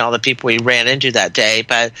amazing all the people we ran into that day.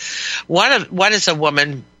 But one is a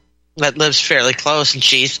woman that lives fairly close, and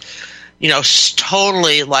she's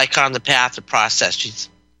totally like on the path of process. She's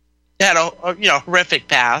had a horrific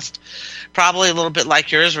past, probably a little bit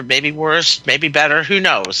like yours, or maybe worse, maybe better. Who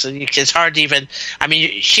knows? So it's hard to even. I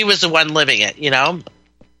mean, she was the one living it,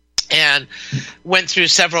 and went through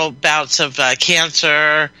several bouts of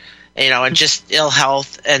cancer, and just ill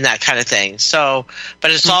health and that kind of thing. So, but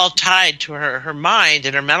it's all tied to her mind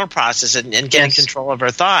and her mental process and getting control of her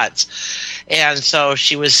thoughts. And so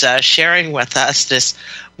she was sharing with us this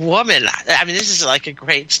woman. I mean, this is like a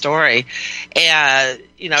great story. And,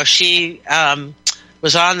 she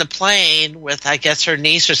was on the plane with, I guess, her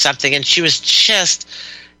niece or something, and she was just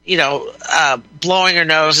blowing her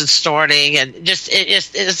nose and snorting, and just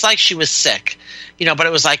it's like she was sick, but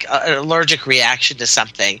it was like an allergic reaction to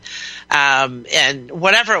something, and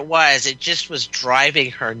whatever it just was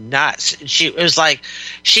driving her nuts. It was like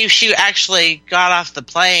she actually got off the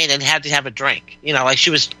plane and had to have a drink, like she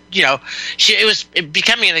was it was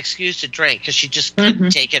becoming an excuse to drink because she just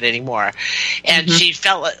couldn't take it anymore. And she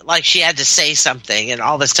felt like she had to say something and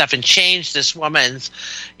all this stuff and change this woman's,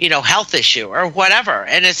 health issue or whatever.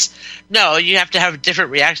 And you have to have a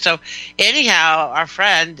different reaction. So anyhow, our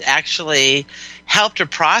friend actually helped her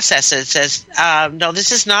process it. Says, no,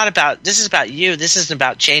 this is about you. This isn't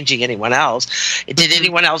about changing anyone else. Did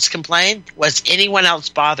anyone else complain? Was anyone else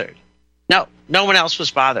bothered? No one else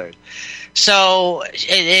was bothered. So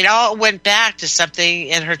it all went back to something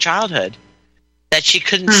in her childhood that she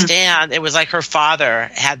couldn't stand. It was like her father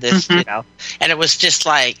had this, and it was just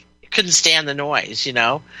like, couldn't stand the noise,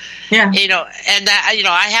 Yeah. And that,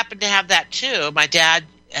 I happened to have that too. My dad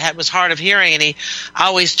was hard of hearing, and he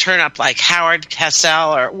always turned up like Howard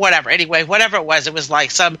Cassel or whatever. Anyway, whatever it was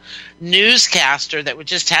like some newscaster that would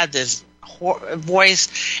just had this voice,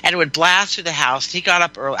 and it would blast through the house. He got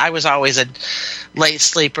up early. I was always a late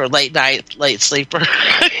sleeper, late sleeper,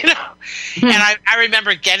 And I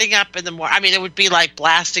remember getting up in the morning. I mean, it would be like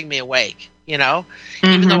blasting me awake,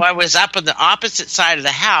 even though I was up on the opposite side of the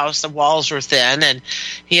house. The walls were thin, and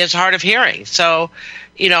he is hard of hearing. So,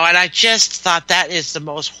 and I just thought that is the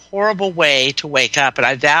most horrible way to wake up. And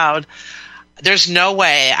I vowed, there's no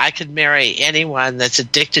way I could marry anyone that's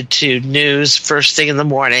addicted to news first thing in the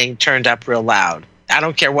morning, turned up real loud. I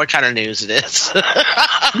don't care what kind of news it is.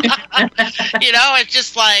 It's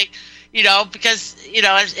just like, because, and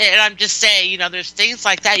I'm just saying, there's things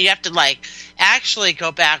like that. You have to like actually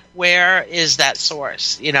go back. Where is that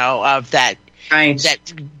source, of that, that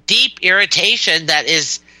deep irritation that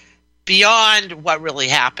is beyond what really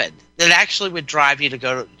happened, that actually would drive you to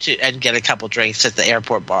go to and get a couple drinks at the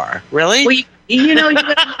airport bar. Really? Well, you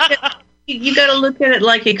got to look at it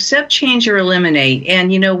like accept, change, or eliminate. And,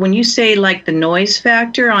 when you say like the noise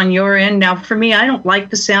factor on your end, now for me, I don't like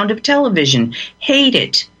the sound of television. Hate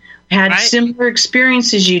it. Had similar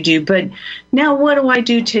experiences you do. But now what do I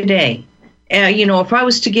do today? If I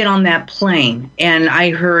was to get on that plane and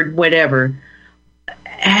I heard whatever,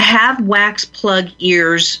 have wax plug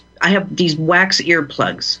ears. I have these wax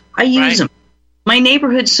earplugs. I use them. My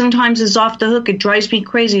neighborhood sometimes is off the hook. It drives me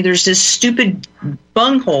crazy. There's this stupid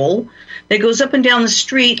bunghole that goes up and down the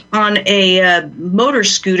street on a motor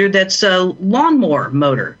scooter that's a lawnmower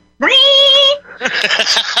motor.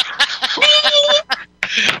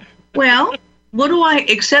 Well, what do I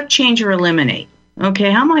accept, change, or eliminate?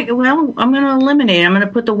 Okay, how am I? Well, I'm going to eliminate. I'm going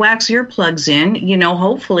to put the wax earplugs in.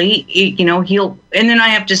 Hopefully, he'll. And then I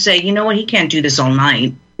have to say, you know what? He can't do this all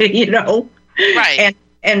night. Right,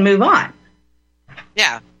 and move on.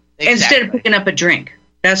 Yeah, exactly. Instead of picking up a drink.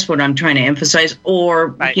 That's what I'm trying to emphasize. Or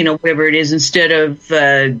whatever it is, instead of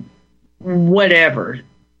whatever.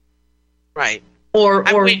 Right. Or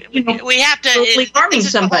we have to totally harming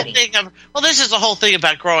somebody. This is the whole thing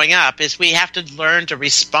about growing up is we have to learn to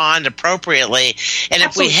respond appropriately. And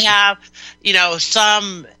Absolutely. If we have,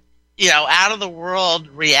 some out of the world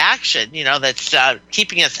reaction, that's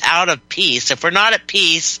keeping us out of peace. If we're not at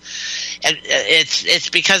peace, it's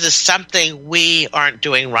because of something we aren't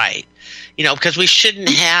doing right. Because we shouldn't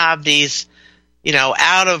have these,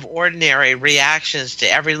 out of ordinary reactions to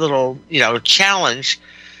every little, challenge,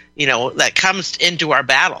 that comes into our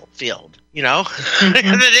battlefield. And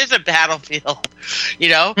it is a battlefield,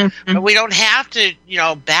 but we don't have to,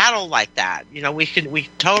 battle like that. We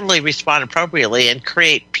totally respond appropriately and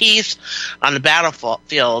create peace on the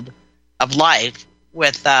battlefield of life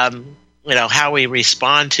with, how we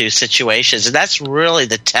respond to situations. And that's really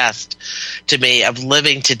the test to me of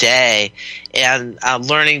living today and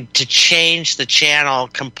learning to change the channel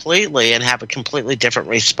completely and have a completely different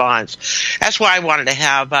response. That's why I wanted to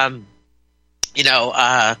have,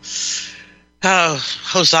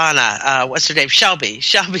 Hosanna, what's her name? Shelby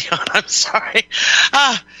on, I'm sorry.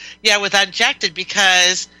 With Unjected,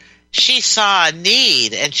 because she saw a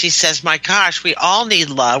need and she says, my gosh, we all need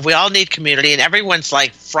love. We all need community. And everyone's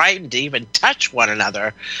like frightened to even touch one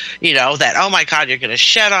another, that, oh my God, you're going to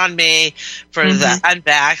shed on me for the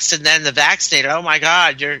unvaxxed, and then the vaccinated. Oh my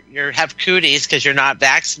God, you're have cooties because you're not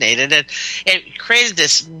vaccinated. And it created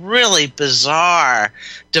this really bizarre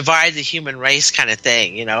divide the human race kind of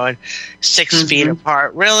thing, and 6 feet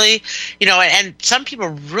apart, really, and some people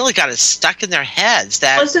really got it stuck in their heads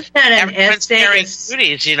that wasn't that an everyone's essay? carrying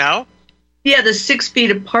cooties, Yeah, the 6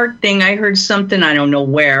 feet apart thing. I heard something, I don't know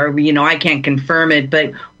where, I can't confirm it,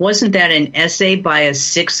 but wasn't that an essay by a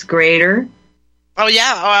 6th grader? Oh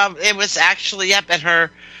yeah, it was actually, and her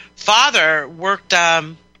father worked,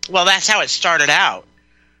 that's how it started out.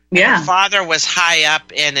 Yeah. Her father was high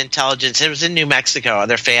up in intelligence. It was in New Mexico,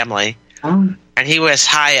 their family. Oh. And he was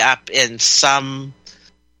high up in some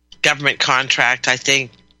government contract, I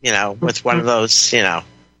think, with one of those,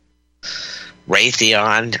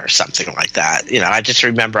 Raytheon or something like that. I just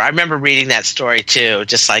remember reading that story too,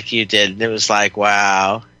 just like you did. And it was like,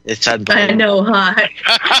 wow, it's unbelievable. I know, huh?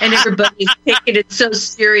 And everybody's taking it so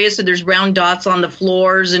serious, and there's round dots on the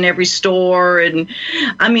floors in every store. And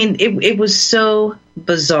I mean, it was so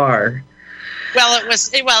bizarre. Well,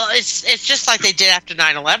 it's just like they did after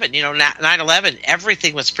 9/11. 9/11,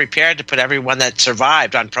 everything was prepared to put everyone that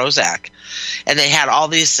survived on Prozac. And they had all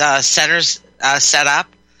these centers set up,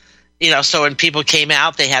 so when people came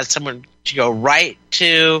out, they had someone to go right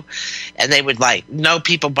to, and they would know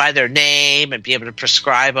people by their name and be able to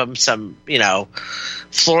prescribe them some,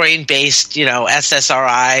 fluorine-based,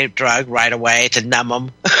 SSRI drug right away to numb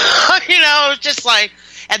them. Just like,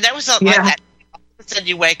 and that was like that. All of a sudden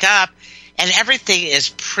you wake up and everything is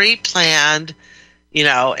pre-planned.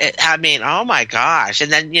 Oh my gosh. And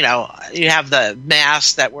then, you have the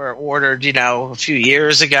masks that were ordered, a few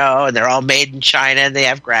years ago, and they're all made in China, and they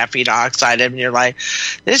have graphene oxide in them, and you're like,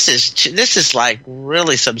 this is like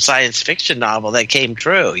really some science fiction novel that came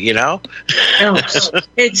true, Oh,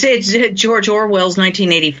 it's George Orwell's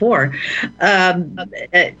 1984.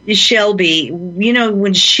 Shelby,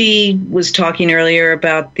 when she was talking earlier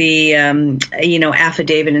about the,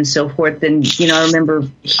 affidavit and so forth, and, I remember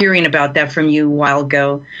hearing about that from you a while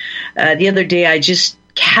ago. The other day, I just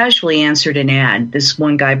casually answered an ad. This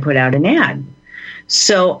one guy put out an ad.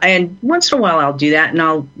 So, and once in a while I'll do that, and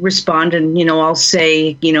I'll respond, and, I'll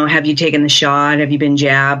say, have you taken the shot? Have you been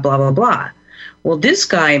jabbed? Blah, blah, blah. Well, this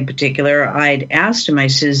guy in particular, I'd asked him, I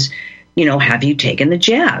says, have you taken the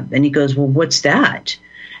jab? And he goes, well, what's that?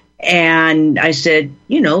 And I said,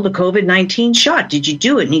 the COVID-19 shot. Did you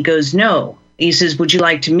do it? And he goes, no. He says, would you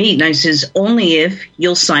like to meet? And I says, only if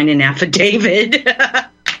you'll sign an affidavit.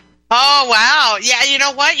 Oh, wow. Yeah, you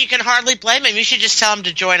know what? You can hardly blame him. You should just tell him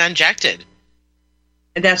to join Unjected.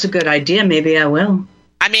 That's a good idea. Maybe I will.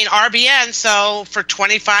 I mean, RBN, so for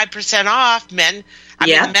 25% off, men are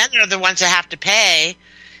the ones that have to pay,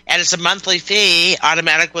 and it's a monthly fee,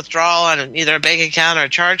 automatic withdrawal on either a bank account or a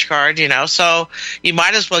charge card, so you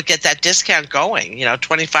might as well get that discount going,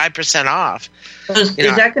 25% off. Is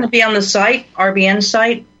that going to be on the site, RBN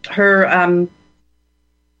site? Her,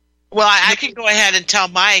 Well, I can go ahead and tell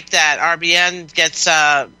Mike that RBN gets,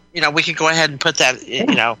 we could go ahead and put that,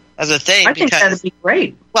 as a thing. I think that would be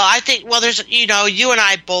great. Well, there's, you and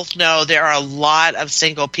I both know there are a lot of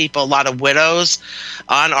single people, a lot of widows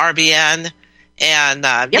on RBN. And,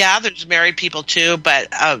 there's married people too. But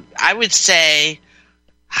I would say,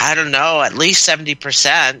 I don't know, at least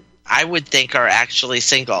 70%. I would think are actually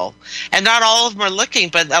single. And not all of them are looking,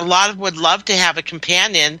 but a lot of them would love to have a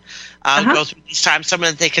companion go through these times,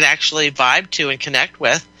 someone that they can actually vibe to and connect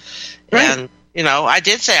with. Right. And, I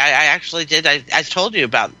did say, I actually did. I told you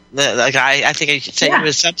about the guy, I think I said he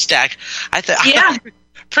was Substack. I thought,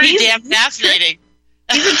 pretty damn fascinating.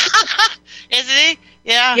 Isn't he?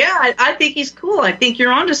 Yeah. Yeah, I think he's cool. I think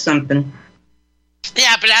you're onto something.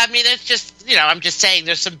 Yeah, but I mean, it's just, I'm just saying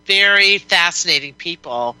there's some very fascinating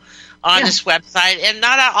people on this website, and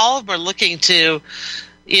not all of them are looking to,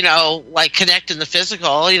 connect in the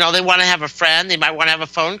physical. They want to have a friend, they might want to have a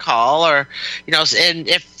phone call, or, and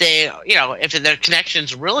if they, if their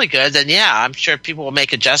connection's really good, then I'm sure people will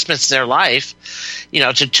make adjustments in their life,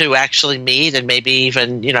 to actually meet and maybe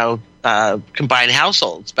even, combine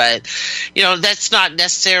households. But that's not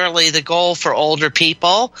necessarily the goal for older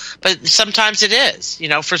people, but sometimes it is.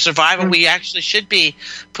 For survival, we actually should be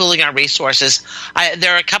pooling our resources.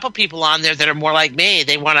 There are a couple people on there that are more like me.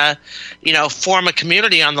 They want to form a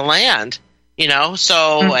community on the land,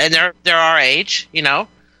 so and they're our age,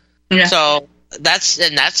 so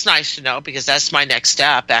that's nice to know, because that's my next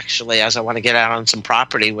step, actually, as I want to get out on some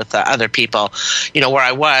property with other people. Where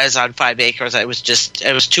I was on 5 acres, it was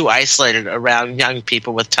too isolated around young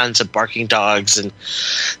people with tons of barking dogs, and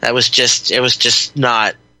it was just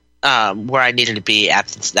not where I needed to be at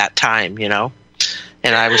that time,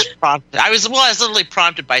 And I was prompted. I was literally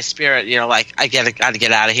prompted by spirit, like I got to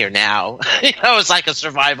get out of here now. It was like a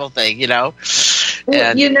survival thing, Well,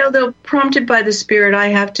 though, prompted by the spirit, I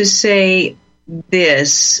have to say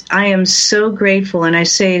this: I am so grateful, and I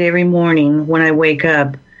say it every morning when I wake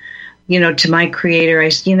up, to my Creator. I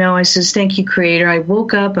says, thank you, Creator. I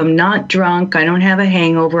woke up, I'm not drunk, I don't have a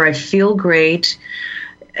hangover, I feel great.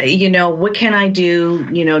 What can I do,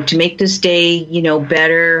 to make this day,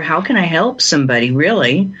 better? How can I help somebody,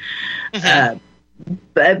 really? But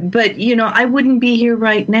I wouldn't be here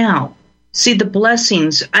right now. See, the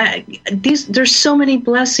blessings, there's so many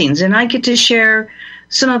blessings, and I get to share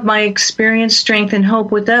some of my experience, strength, and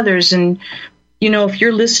hope with others. And, if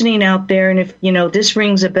you're listening out there, and if, this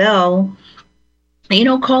rings a bell,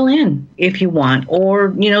 call in if you want,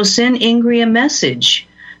 or, send Ingri a message.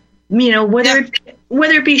 Whether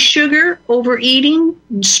it be sugar, overeating,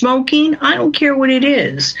 smoking, I don't care what it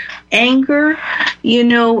is. Anger,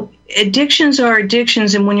 addictions are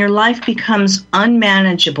addictions. And when your life becomes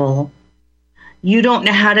unmanageable, you don't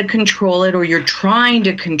know how to control it, or you're trying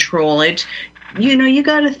to control it, you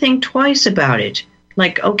got to think twice about it.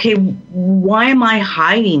 Like, okay, why am I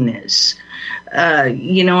hiding this?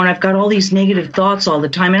 And I've got all these negative thoughts all the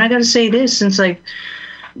time. And I got to say this, since the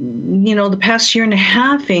past year and a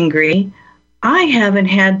half, Ingri, I haven't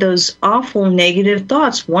had those awful negative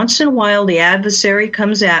thoughts. Once in a while, the adversary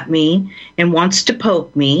comes at me and wants to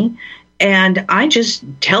poke me, and I just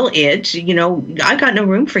tell it, I got no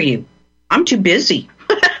room for you. I'm too busy.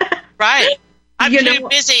 Right. I'm too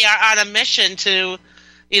busy on a mission to,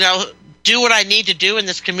 do what I need to do in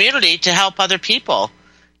this community to help other people.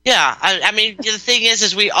 Yeah. I mean, the thing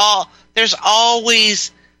is there's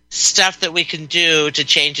always stuff that we can do to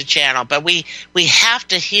change a channel, but we have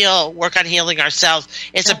to work on healing ourselves.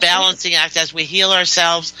 It's a balancing act. As we heal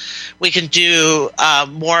ourselves, we can do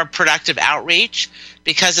more productive outreach,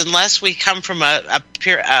 because unless we come from a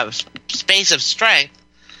space of strength,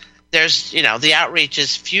 there's, the outreach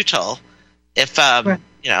is futile if, right.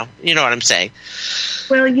 You know what I'm saying.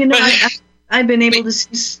 Well, I've been able to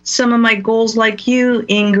see some of my goals, like you,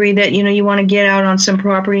 Ingri, that, you want to get out on some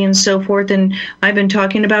property and so forth. And I've been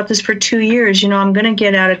talking about this for 2 years. I'm going to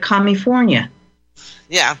get out of California.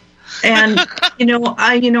 Yeah. And,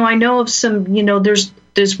 I know of some,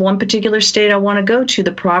 there's one particular state I want to go to.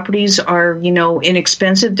 The properties are,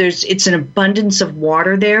 inexpensive. It's an abundance of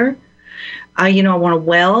water there. I want a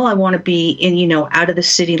well. I want to be in, out of the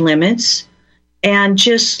city limits, and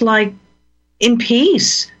just like in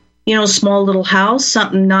peace. Small little house,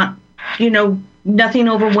 something not, nothing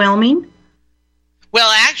overwhelming. Well,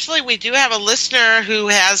 actually, we do have a listener who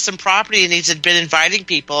has some property and he's been inviting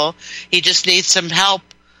people. He just needs some help,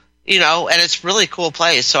 and it's a really cool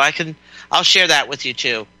place. So I'll share that with you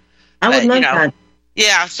too. I would love that.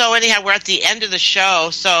 Yeah. So anyhow, we're at the end of the show.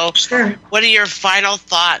 So sure. What are your final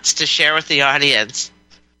thoughts to share with the audience?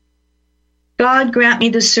 God grant me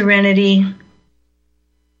the serenity,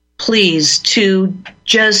 please, to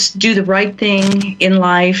just do the right thing in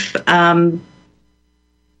life.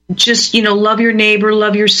 Just, love your neighbor,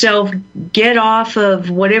 love yourself, get off of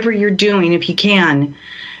whatever you're doing if you can.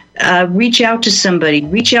 Reach out to somebody,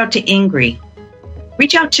 reach out to Ingri,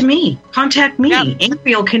 reach out to me, contact me. Yep.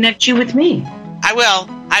 Ingri will connect you with me. I will,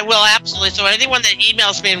 absolutely. So anyone that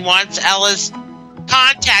emails me and wants Ella's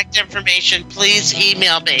contact information, please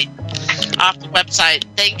email me off the website.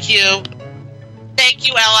 Thank you. Thank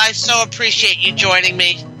you, Ella. I so appreciate you joining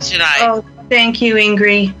me tonight. Oh, thank you,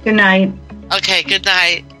 Ingri. Good night. Okay, good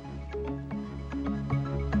night.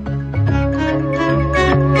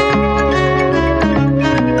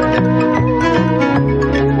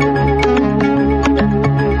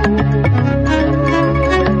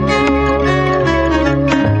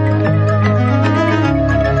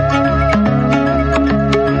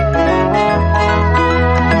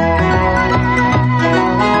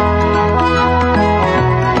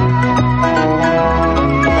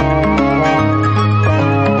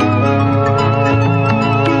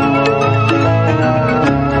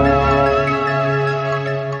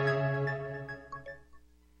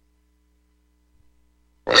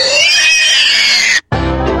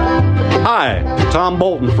 Tom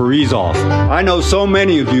Bolton for Ease Off. I know so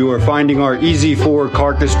many of you are finding our Easy 4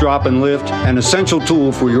 carcass drop and lift an essential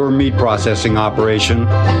tool for your meat processing operation.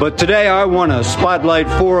 But today I want to spotlight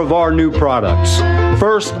 4 of our new products.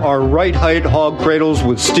 First, our right height hog cradles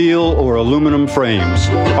with steel or aluminum frames.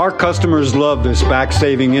 Our customers love this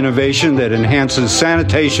back-saving innovation that enhances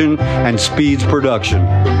sanitation and speeds production.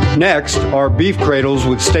 Next, our beef cradles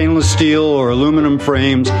with stainless steel or aluminum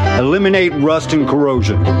frames eliminate rust and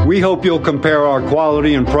corrosion. We hope you'll compare our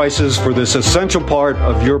quality and prices for this essential part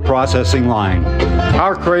of your processing line.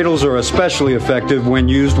 Our cradles are especially effective when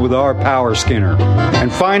used with our power skinner.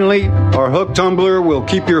 And finally, our hook tumbler will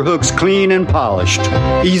keep your hooks clean and polished.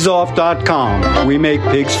 EaseOff.com. We make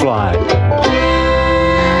pigs fly.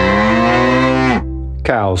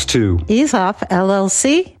 Cows, too. Ease Off,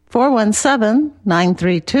 LLC,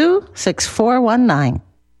 417-932-6419.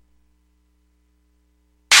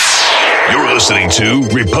 You're listening to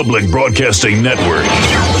Republic Broadcasting Network.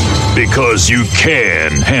 Because you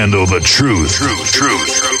can handle the truth.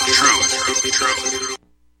 Truth.